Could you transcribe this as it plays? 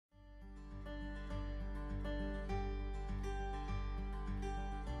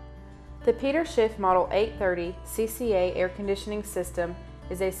The Peter Schiff Model 830 CCA air conditioning system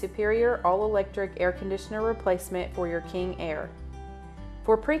is a superior all-electric air conditioner replacement for your King Air.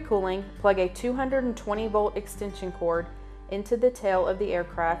 For pre-cooling, plug a 220-volt extension cord into the tail of the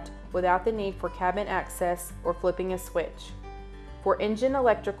aircraft without the need for cabin access or flipping a switch. For engine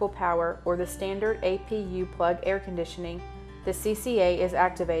electrical power or the standard APU plug air conditioning, the CCA is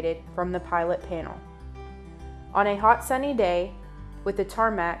activated from the pilot panel. On a hot sunny day, with the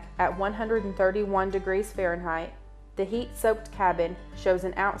tarmac at 131 degrees Fahrenheit, the heat-soaked cabin shows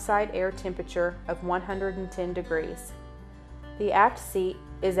an outside air temperature of 110 degrees. The aft seat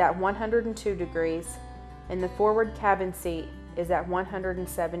is at 102 degrees, and the forward cabin seat is at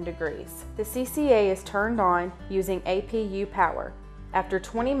 107 degrees. The CCA is turned on using APU power. After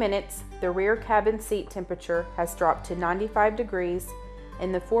 20 minutes, the rear cabin seat temperature has dropped to 95 degrees,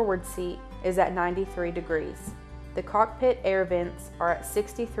 and the forward seat is at 93 degrees. The cockpit air vents are at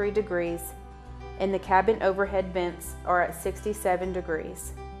 63 degrees, and the cabin overhead vents are at 67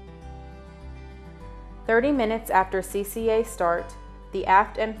 degrees. 30 minutes after CCA start, the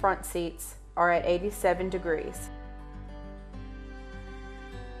aft and front seats are at 87 degrees.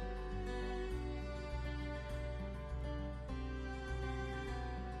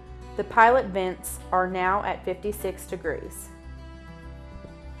 The pilot vents are now at 56 degrees.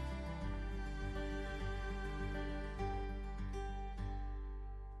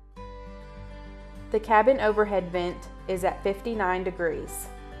 The cabin overhead vent is at 59 degrees.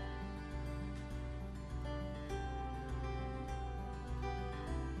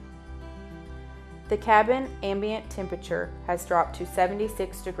 The cabin ambient temperature has dropped to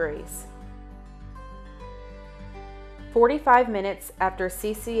 76 degrees. 45 minutes after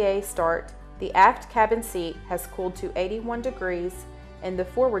CCA start, the aft cabin seat has cooled to 81 degrees and the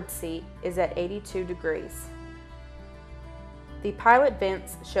forward seat is at 82 degrees. The pilot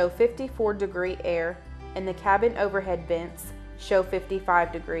vents show 54 degree air and the cabin overhead vents show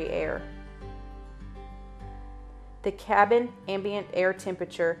 55 degree air. The cabin ambient air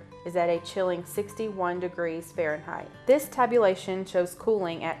temperature is at a chilling 61 degrees Fahrenheit. This tabulation shows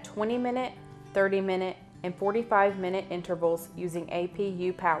cooling at 20-minute, 30-minute, and 45-minute intervals using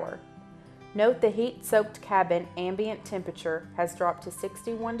APU power. Note the heat-soaked cabin ambient temperature has dropped to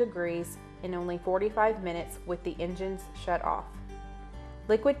 61 degrees in only 45 minutes with the engines shut off.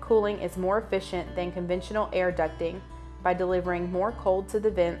 Liquid cooling is more efficient than conventional air ducting by delivering more cold to the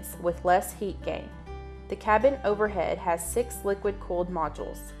vents with less heat gain. The cabin overhead has 6 liquid-cooled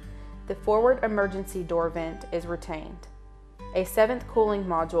modules. The forward emergency door vent is retained. A 7th cooling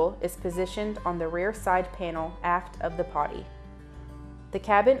module is positioned on the rear side panel aft of the potty. The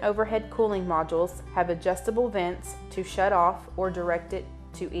cabin overhead cooling modules have adjustable vents to shut off or direct it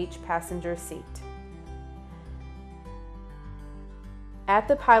to each passenger seat. At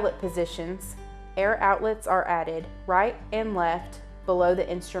the pilot positions, air outlets are added right and left below the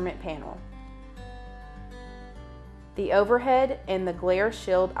instrument panel. The overhead and the glare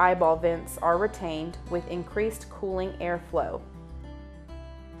shield eyeball vents are retained with increased cooling airflow.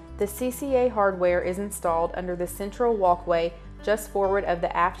 The CCA hardware is installed under the central walkway just forward of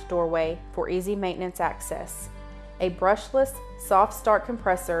the aft doorway for easy maintenance access. A brushless, soft start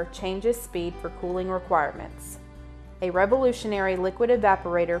compressor changes speed for cooling requirements. A revolutionary liquid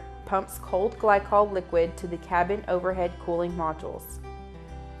evaporator pumps cold glycol liquid to the cabin overhead cooling modules.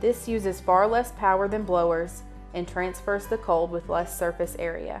 This uses far less power than blowers and transfers the cold with less surface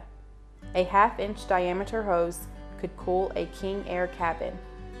area. A 1/2-inch diameter hose could cool a King Air cabin.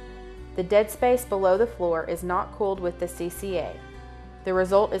 The dead space below the floor is not cooled with the CCA. The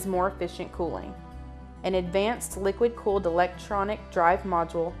result is more efficient cooling. An advanced liquid-cooled electronic drive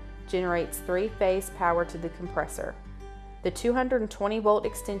module generates 3-phase power to the compressor. The 220-volt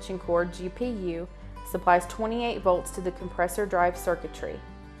extension cord GPU supplies 28 volts to the compressor drive circuitry.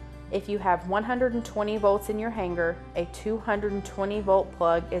 If you have 120 volts in your hangar, a 220-volt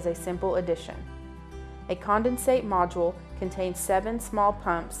plug is a simple addition. A condensate module contains 7 small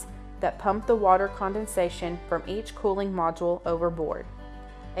pumps that pump the water condensation from each cooling module overboard.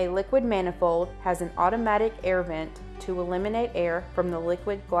 A liquid manifold has an automatic air vent to eliminate air from the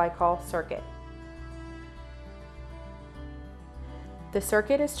liquid glycol circuit. The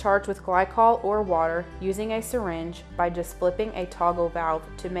circuit is charged with glycol or water using a syringe by just flipping a toggle valve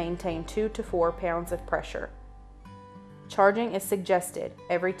to maintain 2 to 4 pounds of pressure. Charging is suggested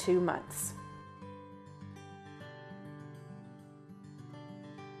every 2 months.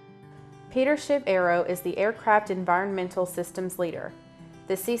 Peter Schiff Aero is the aircraft environmental systems leader.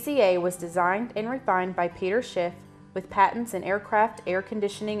 The CCA was designed and refined by Peter Schiff with patents in aircraft air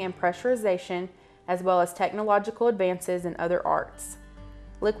conditioning and pressurization, as well as technological advances in other arts.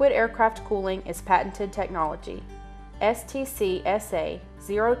 Liquid aircraft cooling is patented technology. STC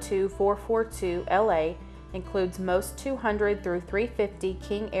SA02442LA includes most 200 through 350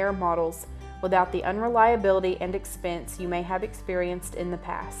 King Air models without the unreliability and expense you may have experienced in the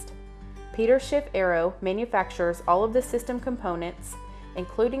past. Schiff Aero manufactures all of the system components,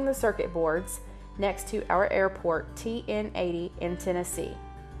 including the circuit boards, next to our airport TN80 in Tennessee.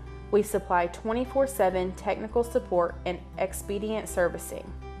 We supply 24/7 technical support and expedient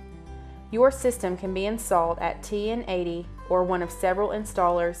servicing. Your system can be installed at TN80 or one of several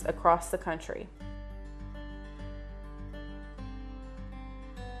installers across the country.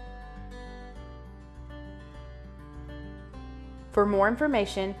 For more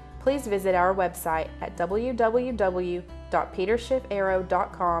information, please visit our website at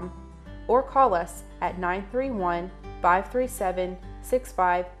www.peterschiffaero.com or call us at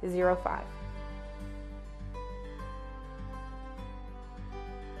 931-537-6505.